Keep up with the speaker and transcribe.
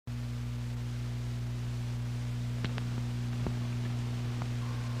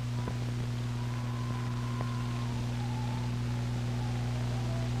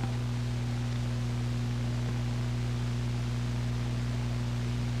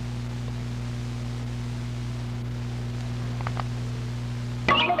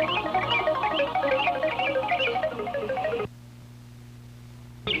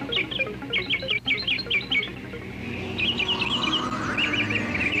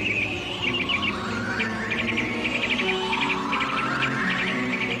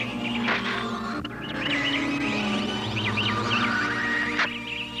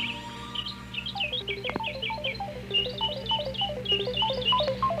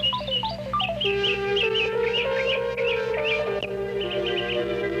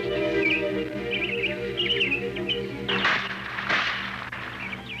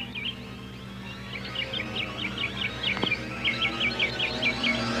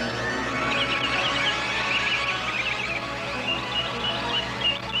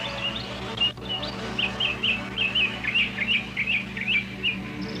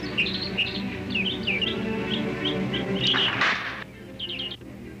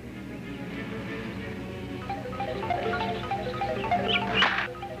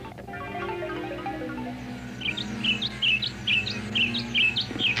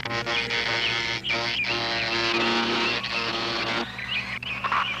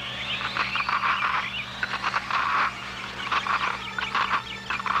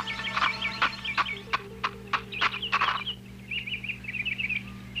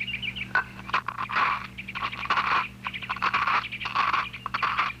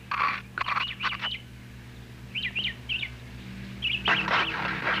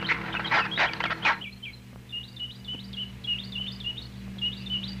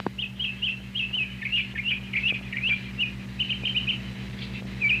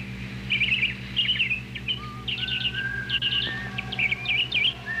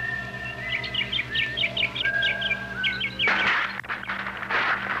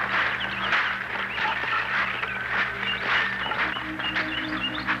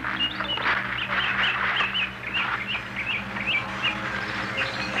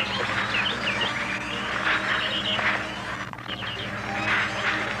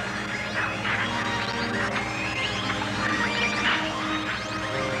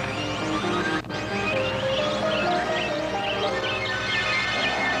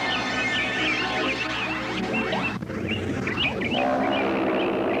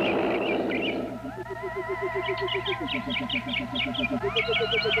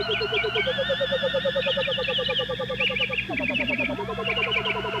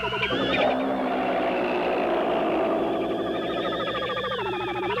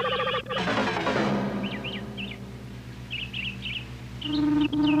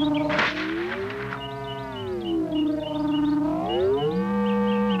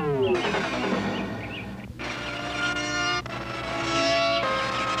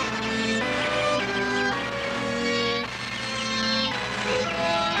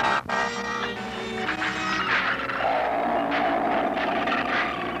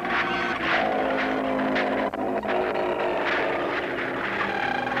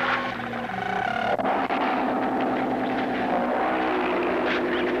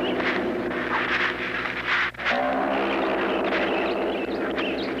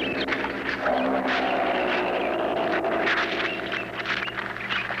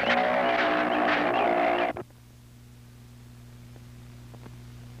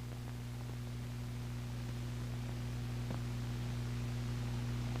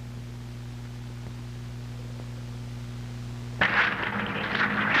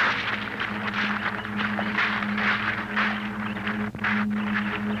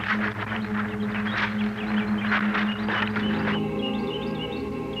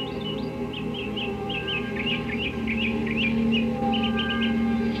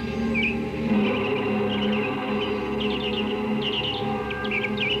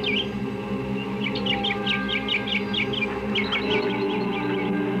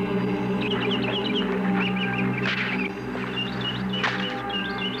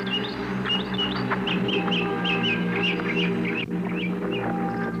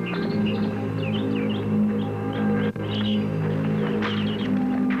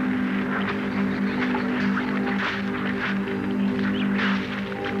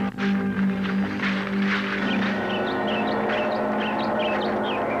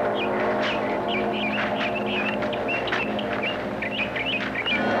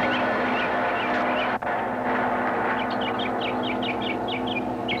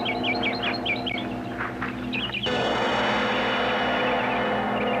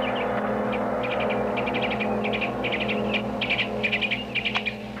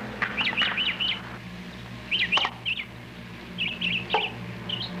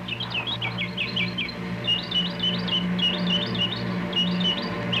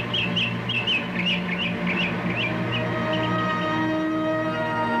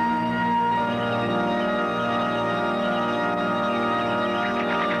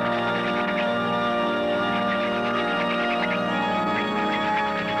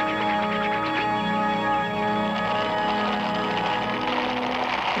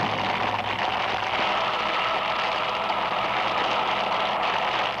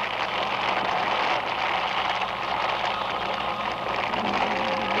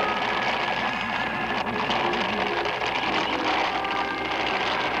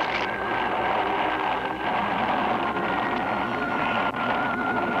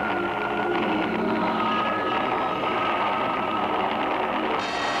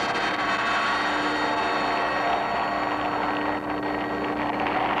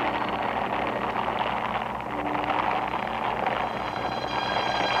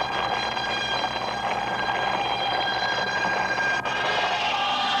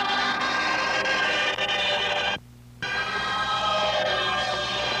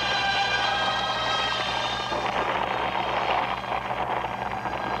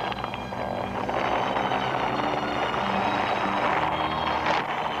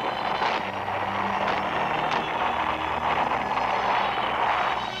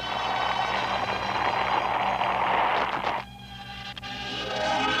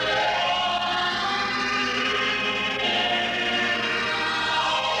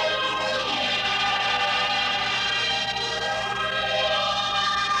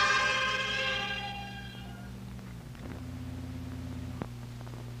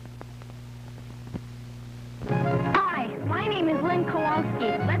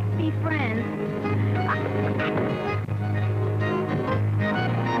be friends.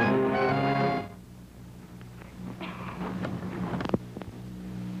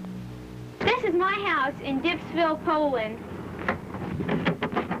 This is my house in Dipsville, Poland.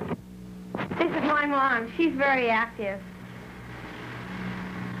 This is my mom. She's very active.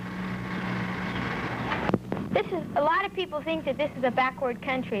 A lot of people think that this is a backward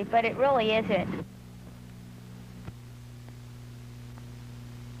country, but it really isn't.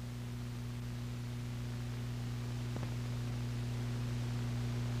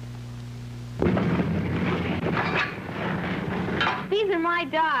 These are my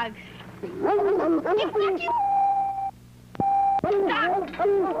dogs.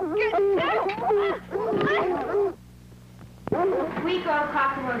 We grow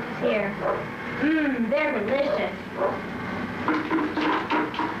cockroaches here. They're delicious.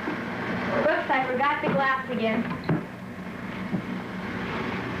 Oops, I forgot the glass again.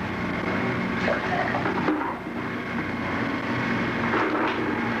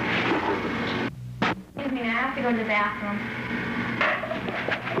 Excuse me, I have to go to the bathroom.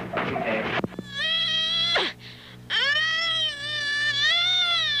 Okay.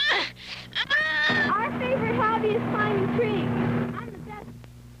 Our favorite hobby is climbing trees. I'm the best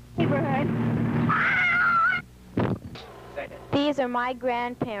neighborhood. These are my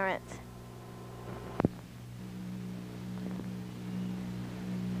grandparents.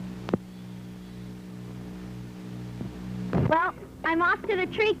 Well, I'm off to the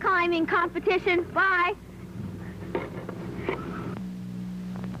tree climbing competition. Bye.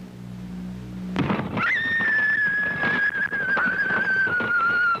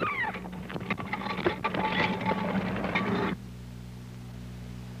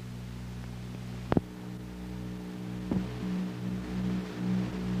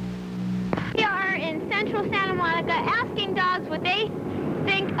 Central Santa Monica, asking dogs what they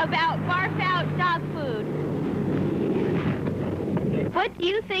think about barf-out dog food. What do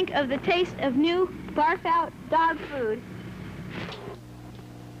you think of the taste of new barf-out dog food?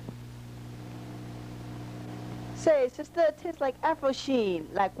 Say, sister, it tastes like Afro Sheen.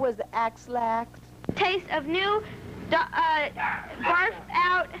 Like, what's the Axe-Lax? Taste of new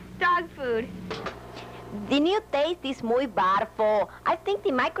barf-out dog food. The new taste is muy barfo. I think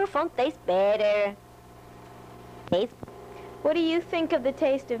the microphone tastes better. What do you think of the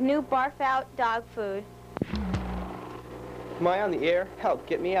taste of new barf-out dog food? Am I on the air? Help,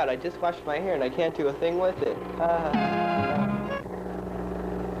 get me out. I just washed my hair and I can't do a thing with it.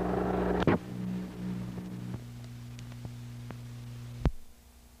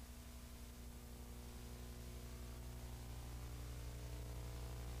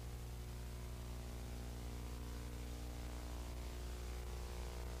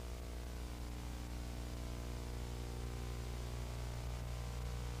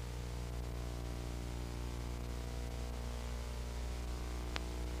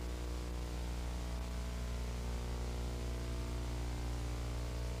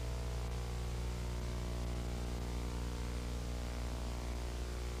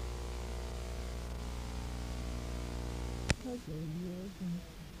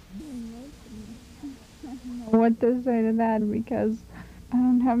 What to say to that, because I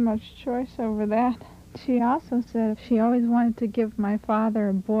don't have much choice over that. She also said she always wanted to give my father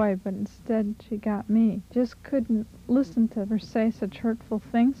a boy, but instead she got me. Just couldn't listen to her say such hurtful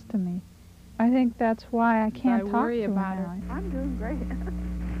things to me. I think that's why I can't talk to her now. I'm doing great.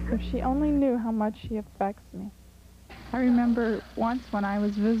 If she only knew how much she affects me. I remember once when I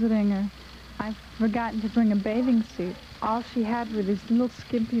was visiting her, I'd forgotten to bring a bathing suit. All she had were these little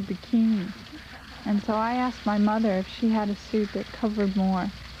skimpy bikinis. And so I asked my mother if she had a suit that covered more.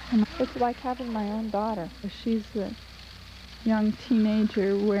 And it's like having my own daughter. She's a young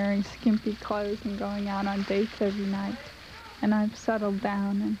teenager wearing skimpy clothes and going out on dates every night. And I've settled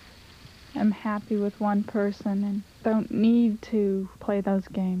down and am happy with one person and don't need to play those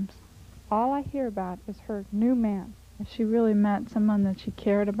games. All I hear about is her new man. If she really met someone that she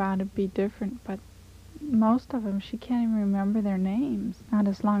cared about, it'd be different, but most of them, she can't even remember their names. Not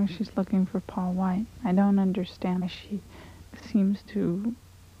as long as she's looking for Paul White. I don't understand why she seems to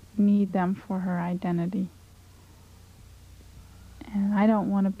need them for her identity. And I don't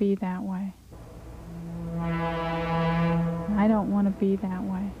want to be that way. I don't want to be that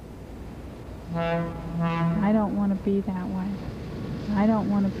way. I don't want to be that way. I don't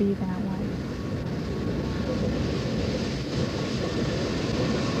want to be that way.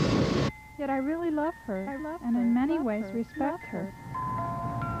 Yet I really love her, and in many ways respect her.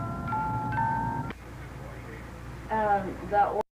 The